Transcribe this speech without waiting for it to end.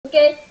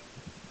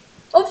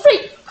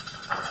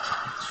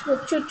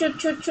Shoot.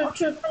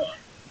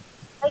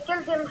 I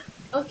killed him.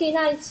 Okay,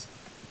 nice.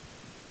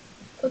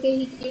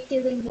 Okay, you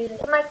killed him. He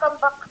might come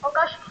back. Oh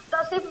gosh,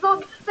 the safe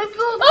zone. Safe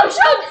zone. Oh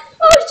shoot!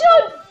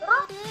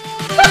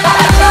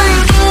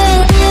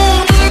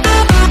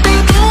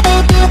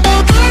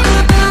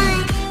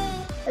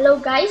 Hello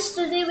guys,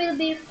 today we'll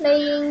be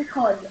playing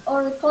COD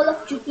or Call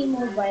of Duty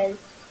Mobile.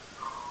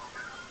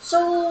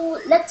 So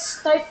let's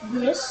start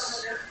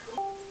this.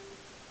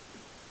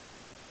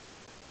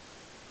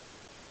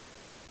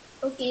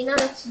 Okay, now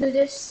let's do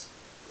this.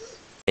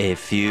 A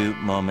few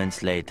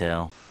moments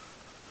later.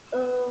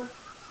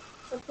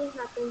 Something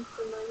happened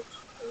to my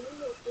screen.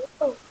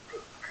 Okay.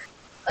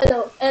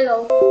 Oh,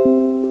 hello.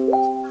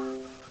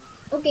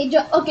 Okay,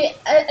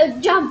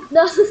 jump.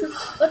 No,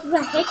 what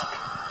the heck?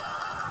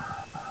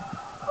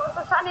 Go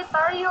to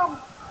sanitarium.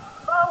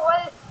 Oh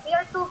well, we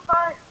are too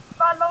far.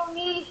 Follow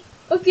me.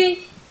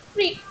 Okay,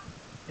 freak.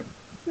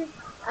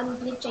 I'm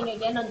glitching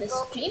again on the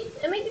stream.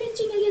 Am I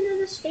glitching again on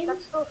the stream?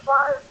 That's too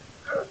far.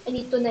 I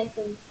need to knife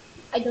him.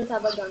 I don't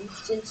have a gun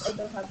since I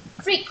don't have.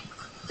 Freak!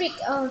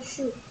 Oh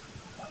shoot!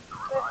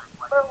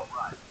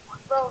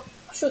 Bro.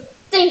 Shoot!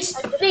 Thanks!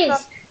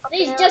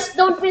 Please, just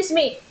don't miss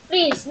me!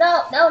 Please!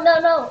 No!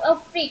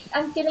 Oh freak!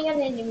 I'm killing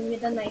an enemy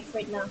with a knife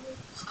right now.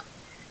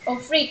 Oh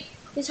freak!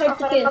 He's hard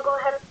to kill. I'll go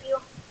help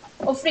you.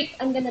 Oh freak!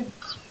 I'm gonna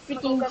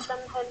freaking. Get them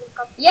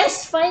helicopter.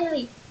 Yes!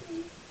 Finally!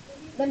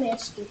 Let me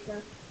escape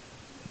now.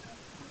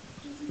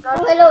 God,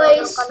 Oh hello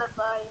you're Ace! gonna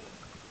die.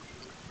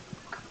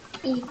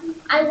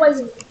 I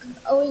was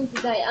going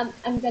to die.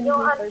 I'm gonna You're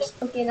go hunting. first.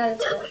 Okay, now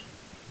let's go.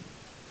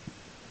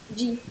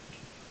 G.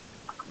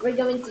 We're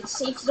going to the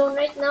safe zone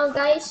right now,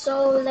 guys.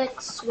 So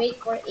let's wait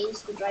for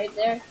Ace to drive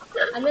there.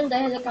 I'm in the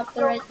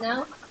helicopter right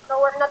now. No,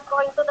 we're not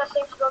going to the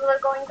safe zone.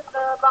 We're going to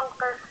the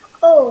bunker.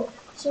 Oh,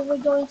 so we're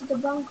going to the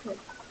bunker.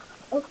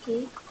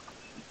 Okay.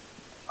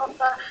 Oh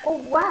gosh. Oh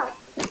wow!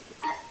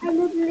 I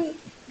literally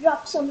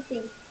dropped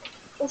something.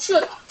 Oh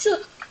shoot!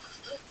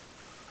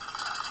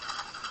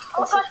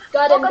 Oh gosh.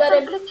 Got him.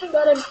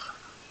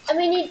 I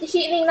mean, need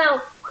healing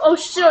now. Oh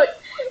shoot!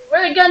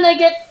 We're gonna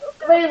get.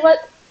 Wait,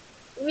 what?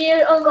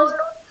 We're almost.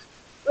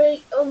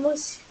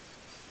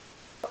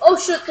 Oh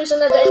shoot! There's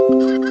another. Oh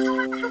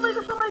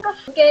my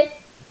gosh. Okay.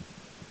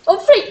 Oh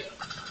freak!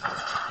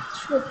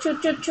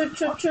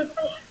 Shoot.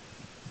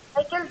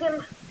 I killed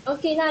him.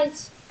 Okay,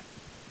 nice.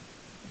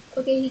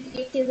 Okay,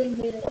 you killed him.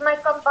 He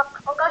might come back.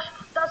 Oh gosh,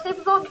 the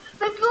safe zone.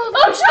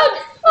 Oh shoot!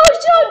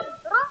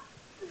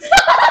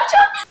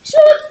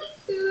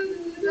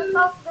 Look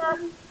out there.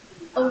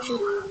 Oh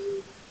shoot!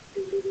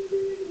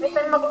 Wait,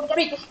 I'm gonna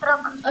get this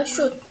truck. Oh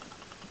shoot!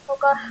 Oh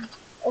gosh.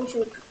 Oh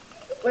shoot!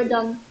 We're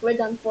done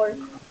for.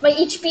 My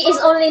HP is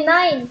only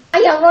 9. I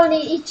have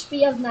only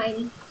HP of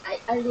 9.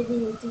 I really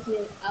need to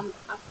heal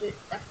after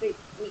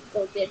we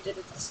go there to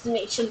the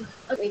destination.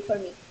 Okay, wait for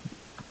me.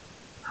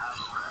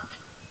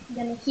 I'm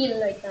gonna heal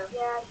right now.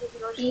 Yeah, he's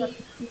your shot.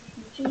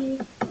 53.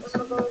 I'm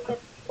gonna go get.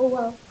 Oh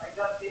wow.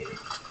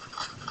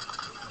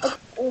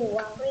 Oh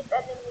wow. Wait,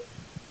 enemy.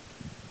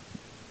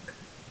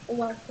 Oh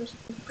wow. First.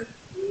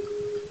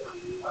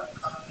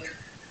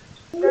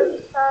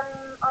 There's an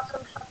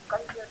awesome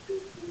shotgun here.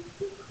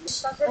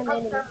 Does it An have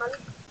enemy.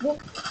 thermal?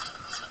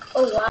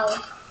 Oh wow.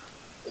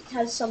 It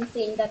has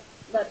something that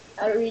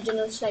a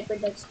regional sniper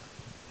does.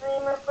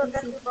 I'm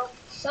forgettable.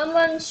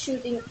 Someone's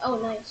shooting. Oh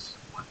nice.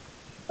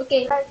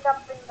 Okay. Guys,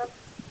 jump in the.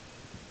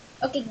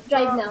 Okay,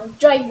 drive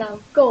now.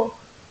 Go.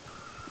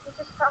 This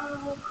is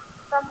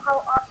somehow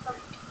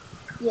awesome.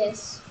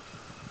 Yes.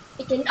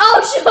 I can. Oh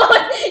shoot!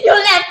 You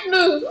left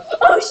me.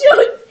 Oh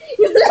shoot!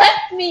 You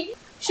left me.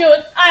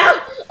 Shoot!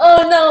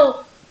 Oh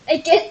no! I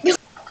can't.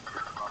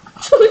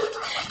 Shoot!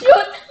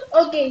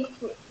 Okay,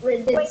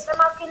 we're dead. Wait, I'm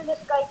gonna kill this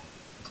guy.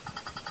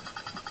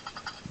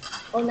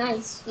 Oh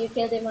nice, you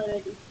killed him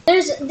already.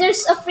 There's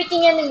a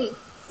freaking enemy.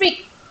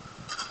 Freak!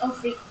 Oh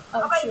freak!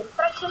 Oh Okay, shoot!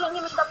 try killing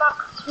him in the back.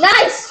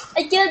 Nice!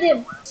 I killed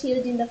him.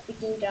 Healed in the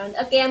freaking ground.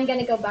 Okay, I'm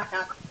gonna go back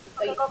up.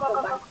 Okay, go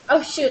back.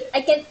 Oh shoot!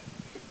 I can't.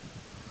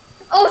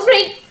 Oh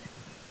freak!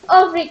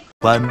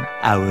 1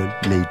 hour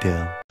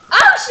later.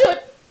 Oh shoot!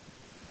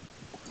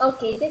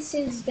 Okay, this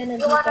is gonna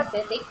be You wanna-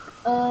 pathetic.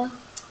 Oh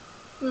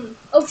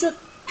shoot!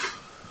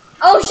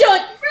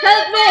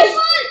 Help me!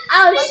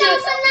 Oh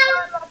shoot!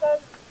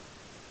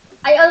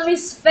 I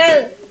always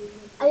fell.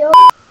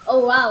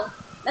 Oh wow!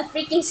 The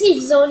freaking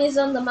safe zone is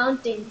on the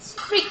mountains.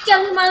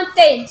 Freaking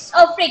mountains!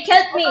 Oh freak,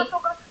 help me!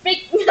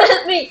 Freak,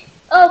 help me!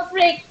 Oh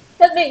freak,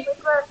 help me!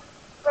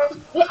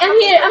 Wait. I'm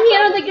here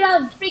on the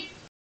ground. Freak!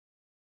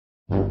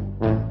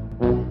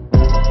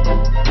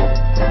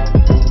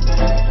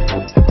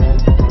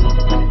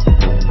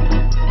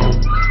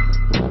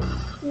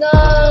 No!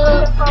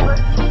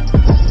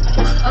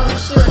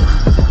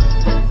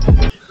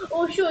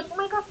 Oh shoot! Oh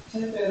my god.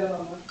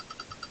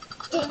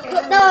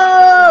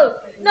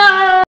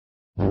 No!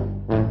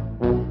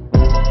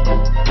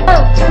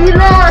 We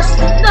lost!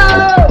 No!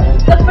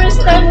 The first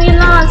time we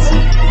lost!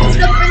 It's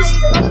the first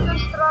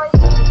time.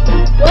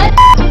 What?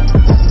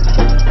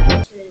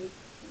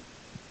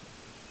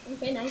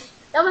 Okay, nice.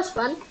 That was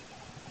fun.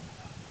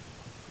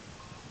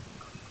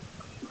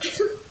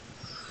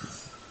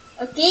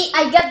 Okay,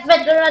 I got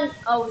veteran.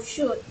 Oh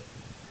shoot,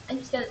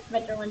 I'm still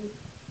veteran.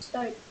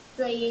 Start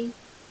playing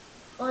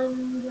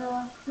on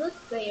the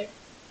multiplayer.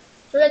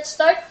 So let's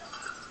start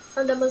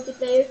on the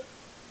multiplayer.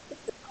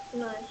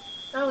 Nice.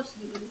 That was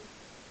easy.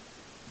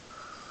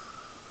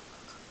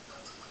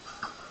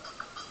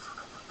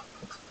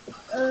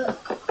 Uh,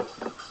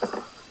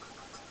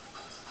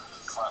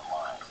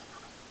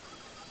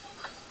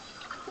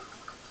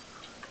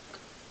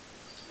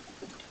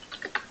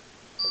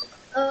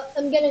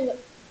 I'm gonna go.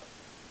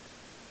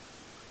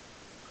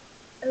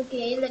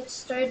 Okay, let's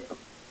start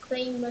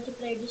playing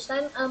multiplayer this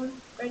time.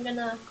 We're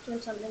gonna kill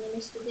some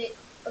enemies today.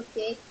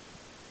 Okay,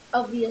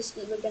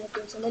 obviously we're gonna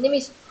kill some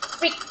enemies.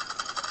 Freak.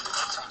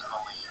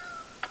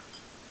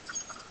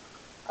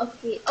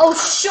 Okay. Oh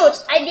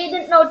shoot! I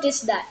didn't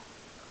notice that.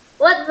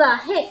 What the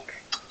heck?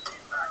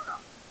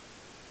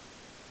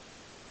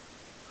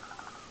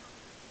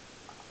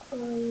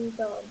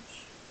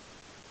 Dodge.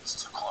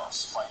 It's too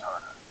close. Fight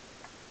harder.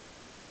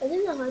 I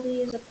didn't know how to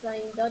use a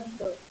flying dodge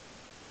though.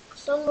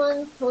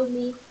 Someone told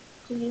me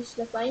to use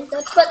the flying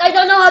dodge, but I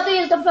don't know how to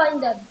use the flying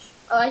dodge.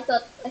 Oh, I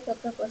thought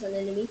that was an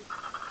enemy.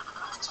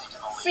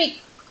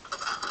 Freak.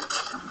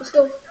 Let's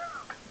go.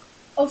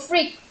 Oh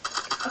freak.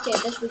 Okay,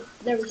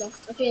 there we go.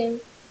 Okay,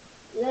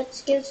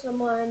 let's kill some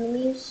more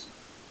enemies.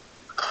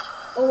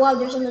 Oh wow,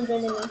 there's another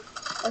enemy.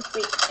 Oh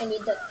freak, I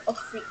need that. Oh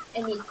freak,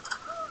 I need.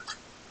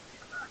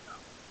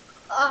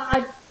 Ah,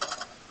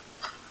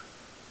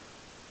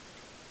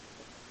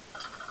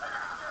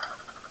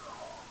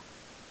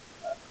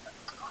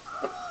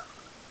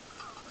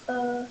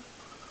 uh,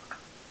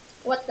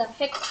 what the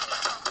heck?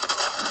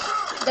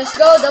 Let's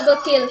go, double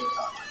kill.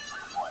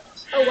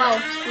 Oh wow,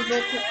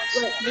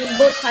 we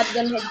both had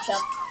gun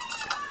headshot.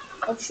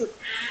 Oh shoot.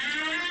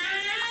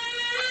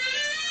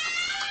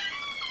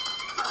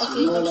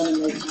 Okay,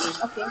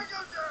 okay.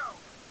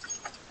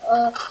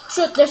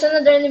 Shoot, there's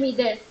another enemy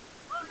there.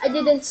 I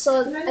didn't see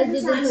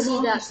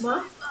that.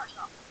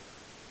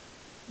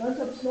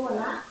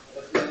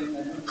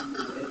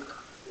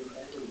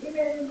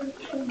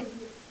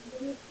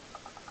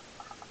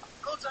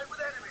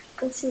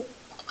 Oh shoot.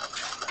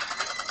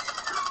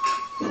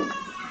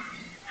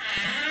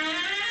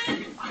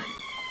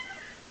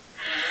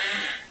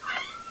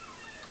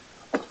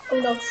 Oh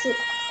no, shoot.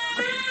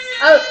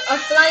 Oh, a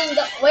flying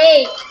dodge.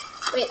 Wait,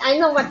 I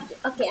know what,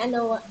 okay, I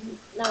know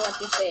now what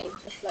you're saying.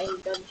 A flying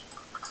dodge.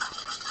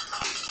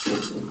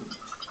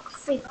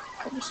 Freak,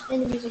 there's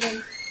enemies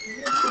again.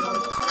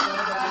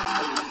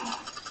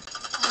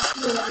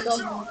 Okay, let's go.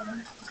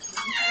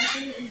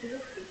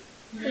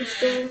 Let's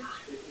go.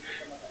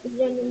 Is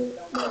there any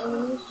more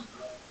enemies?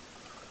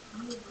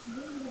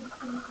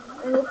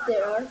 I hope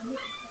there are.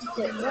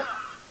 There.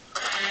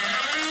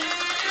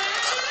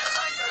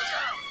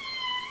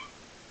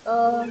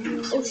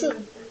 Oh shoot.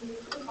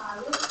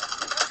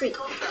 Freak.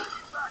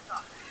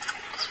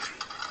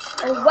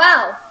 Oh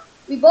wow!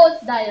 We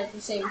both died at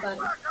the same time.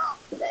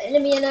 The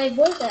enemy and I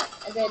both got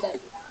dead at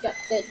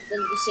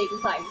the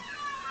same time.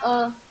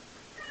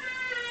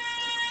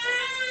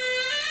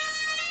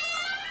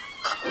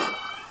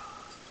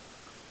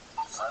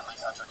 Friendly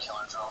hunter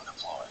killer drone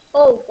deployed.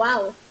 Oh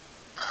wow!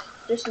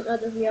 There's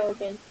another viewer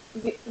again.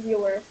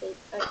 Viewer, I think.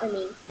 I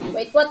mean,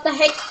 wait, what the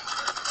heck?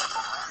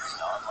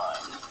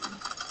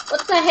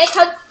 What the heck?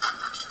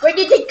 Where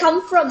did they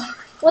come from?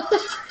 What the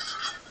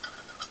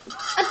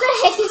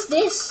heck is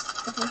this?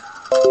 Okay.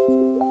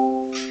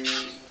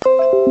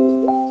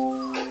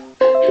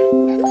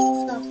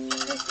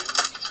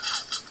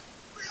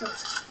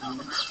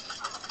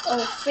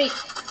 Oh freak!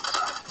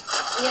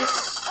 Yes.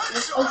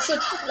 Oh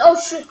shoot! Oh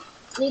shoot!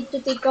 Need to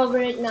take cover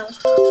right now.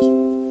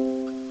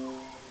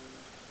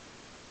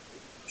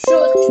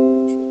 Shoot!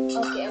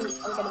 Okay, I'm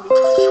gonna be.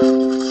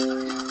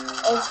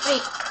 Oh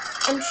freak!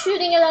 I'm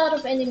shooting a lot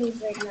of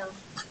enemies right now.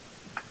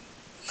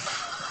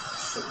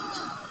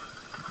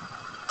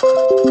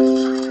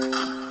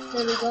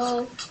 There we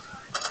go.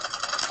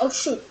 Oh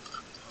shoot!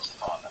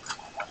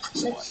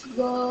 Let's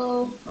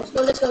go.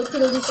 Let's go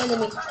kill this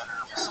enemy.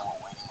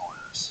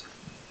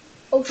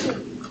 Oh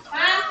shoot!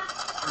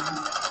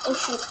 Oh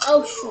shoot!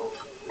 Oh shoot!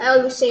 I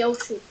always say oh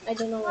shoot. I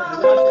don't know why.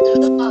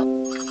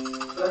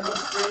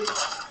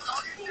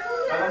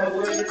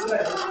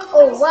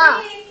 Oh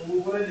wow!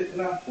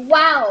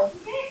 Wow!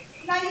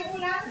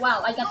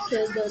 Wow! I got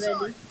killed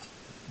already.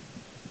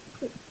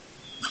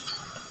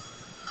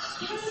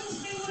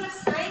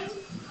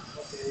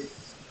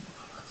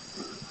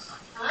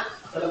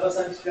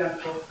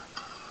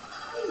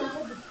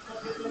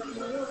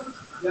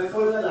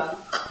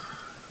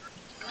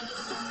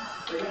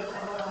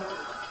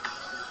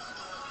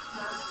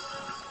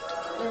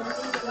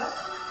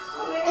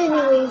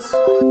 Anyways.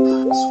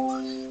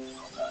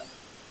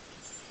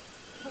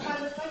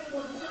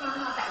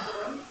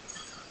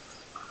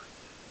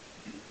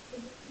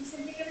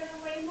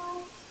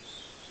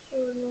 So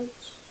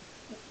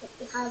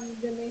let's have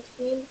the next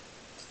game.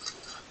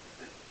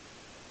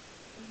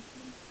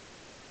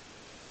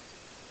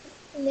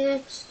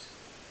 Next.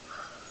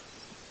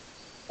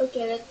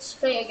 Okay, let's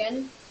play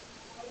again.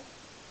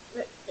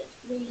 Let's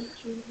play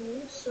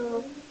here.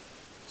 So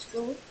Let's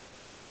go.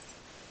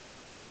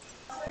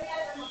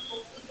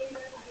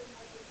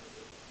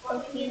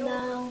 Okay,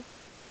 now.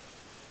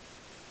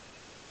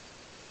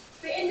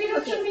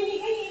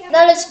 Okay.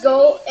 Now let's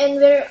go, and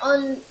we're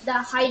on the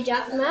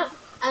hijack map.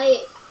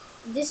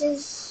 This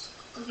is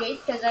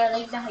great because I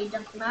like the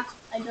hijack map.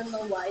 I don't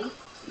know why.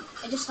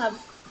 I just have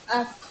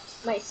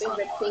my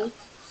favorite thing.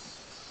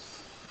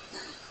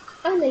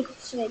 I like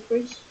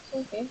snipers.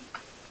 Okay.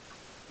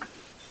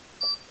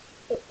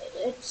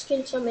 Let's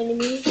kill some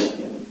enemies.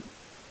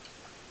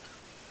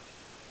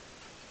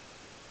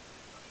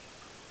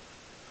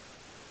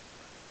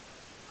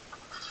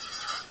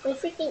 My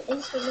freaking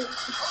internet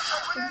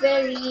is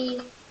very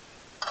good.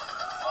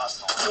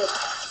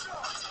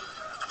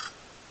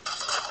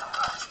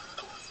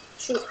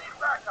 Shoot.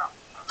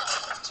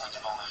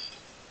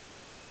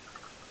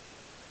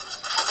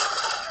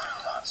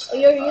 Oh,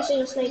 you're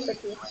using a sniper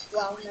too.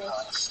 Wow,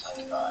 nice.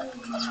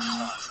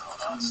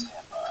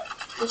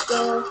 Let's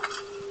go.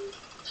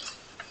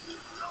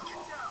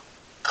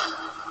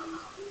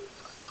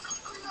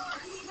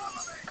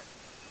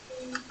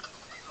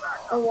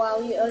 Oh wow,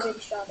 you already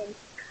shot him.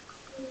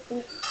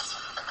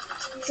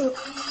 Shoot.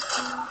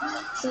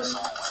 Shoot.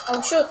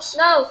 Oh shoot.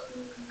 No!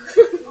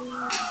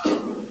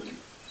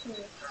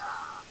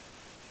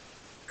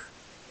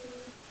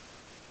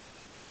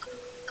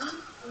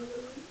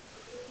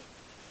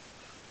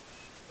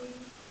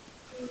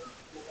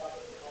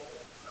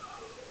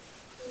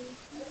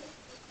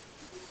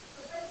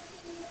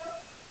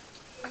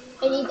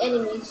 I need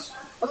enemies.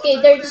 Okay,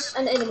 there's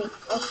an enemy.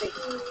 Okay.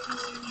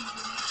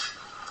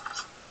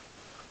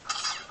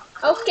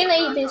 How can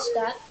I miss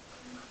that?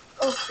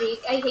 Oh freak,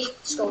 I hate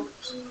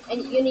scopes.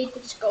 And you need to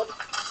scope.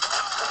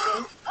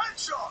 Okay.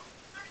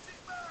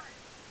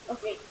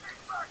 Okay.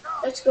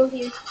 Let's go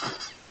here.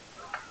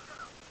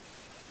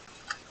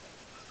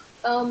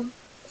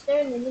 Is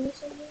there an enemy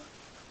somewhere?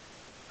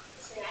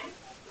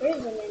 There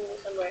is an enemy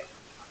somewhere.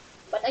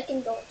 But I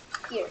can go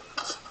here.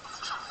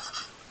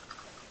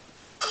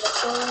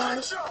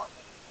 Let's go.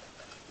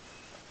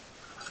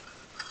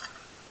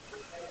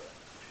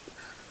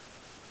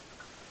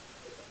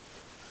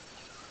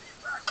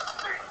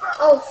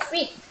 Oh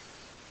freak!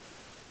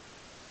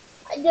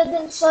 I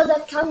didn't saw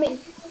that coming.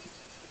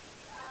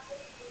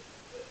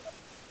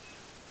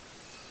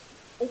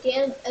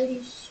 Okay, I'll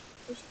use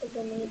the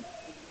grenade.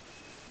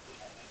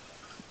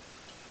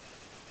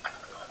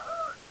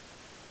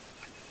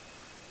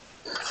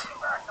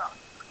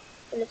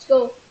 So let's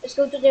go. Let's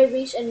go to their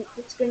base and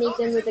let's grenade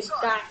them with the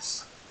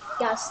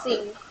gas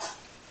thing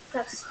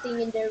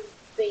in their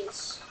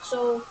base.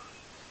 So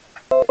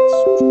let's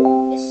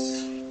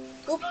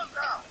oop,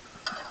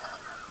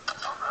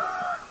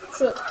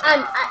 shoot.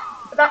 And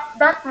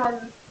that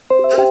one.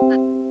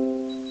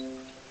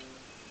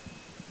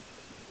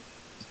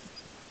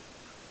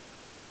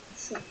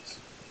 Shoot.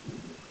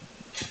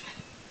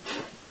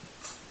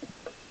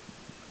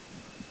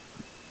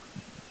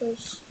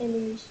 There's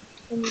enemies.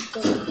 I need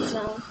them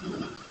now.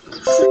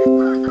 Shoot.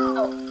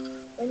 Oh,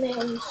 when I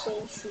am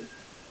saying shoot.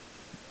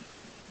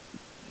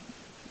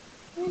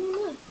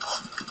 No.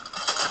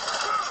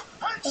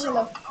 Oh,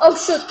 hello. Oh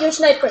shoot, you're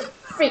sniper.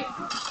 Freak.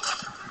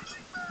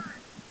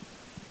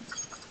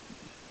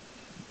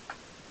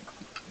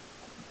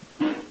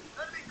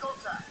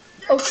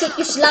 Oh shoot,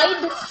 you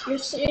slide? You're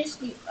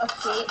seriously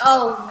okay.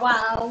 Oh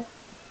wow.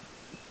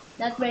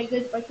 Not very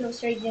good for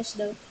close ranges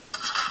though.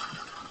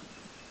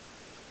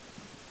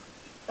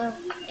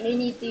 And you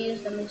need to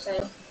use the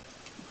missile.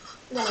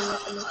 No,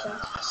 not the missile.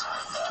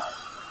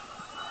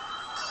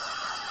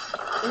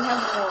 We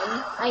have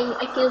one.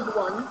 I killed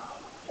one.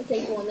 I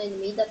killed one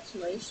enemy, that's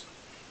nice.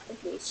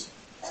 At least.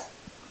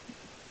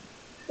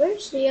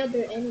 Where's the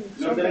other enemy?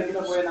 No, bilangin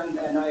mo po yan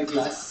ang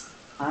glass.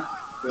 Ha?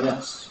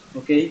 Glass.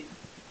 Okay?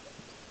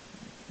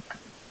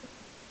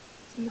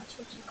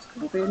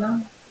 Okay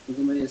lang.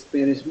 Kung may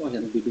experience mo,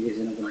 siya nagbibigay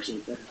siya ng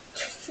computer.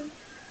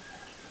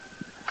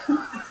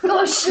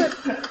 Oh shit!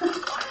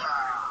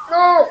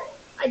 No!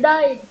 I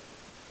died!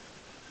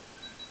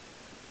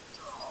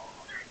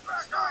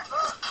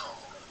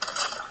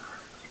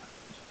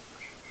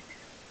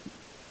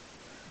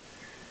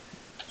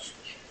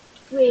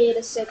 Wait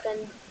a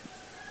second.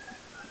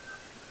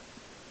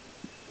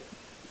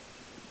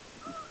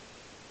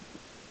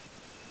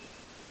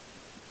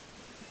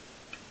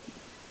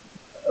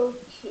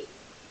 Okay.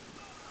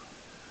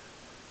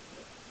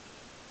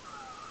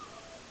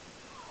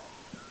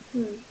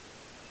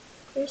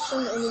 There's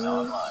some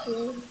enemies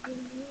here.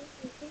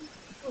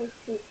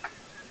 Okay.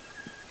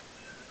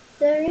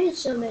 There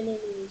is some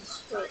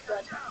enemies. Wait,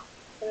 what?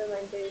 Never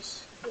mind,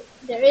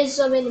 there is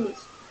some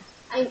enemies.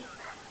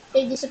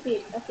 They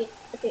disappeared. Okay,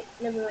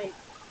 never mind.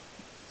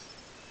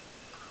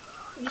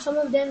 Some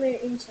of them are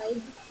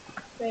inside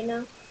right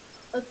now.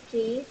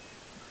 Okay.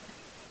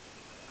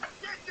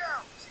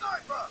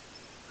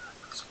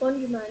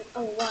 SpongeBob.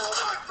 Oh wow,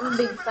 I'm a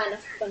big fan of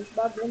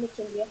SpongeBob. Let me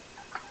kill you.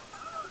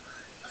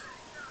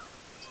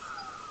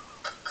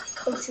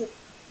 Oh shoot.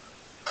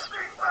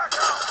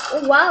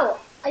 Oh wow,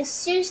 I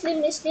seriously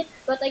missed it,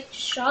 but I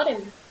shot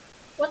him.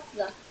 What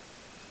the?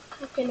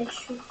 How can I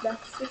shoot that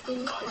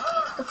freaking thing?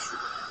 Oh shoot!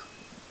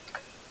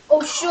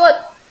 Oh shoot!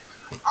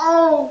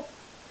 Oh!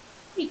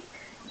 Freak.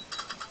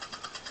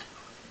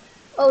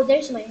 Oh,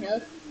 there's my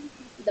health.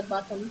 At the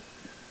bottom.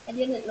 I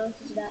didn't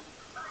notice that.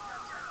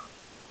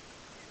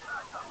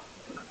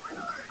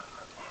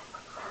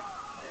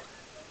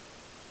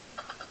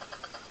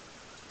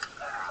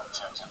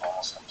 Objective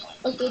almost complete.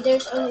 Okay,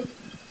 there's only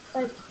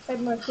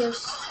five more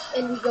kills,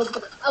 and we go.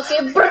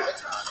 Okay, brr.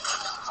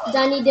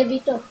 Danny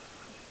DeVito.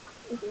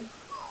 Okay,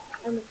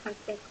 I'm gonna fight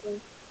that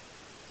one.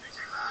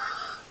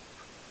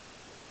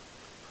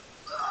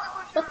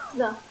 What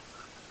the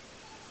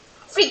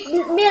freak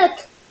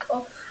milk?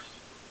 Oh,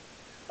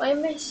 why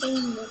am I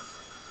saying milk?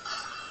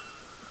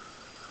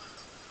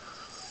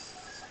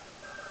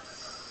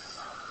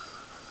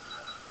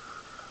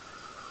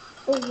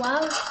 Oh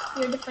wow,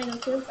 you're the final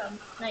kill from.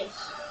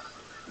 Nice.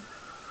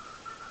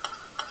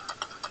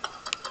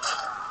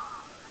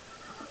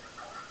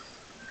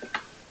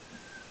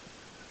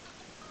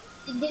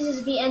 This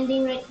is the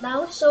ending right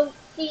now, so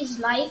please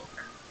like,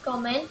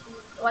 comment,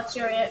 what's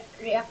your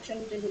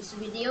reaction to this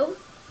video,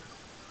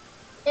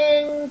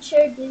 and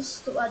share this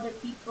to other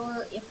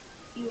people if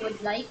you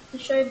would like to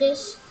share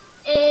this,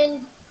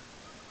 and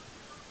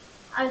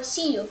I'll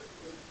see you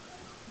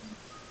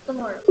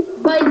tomorrow.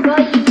 Bye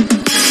bye.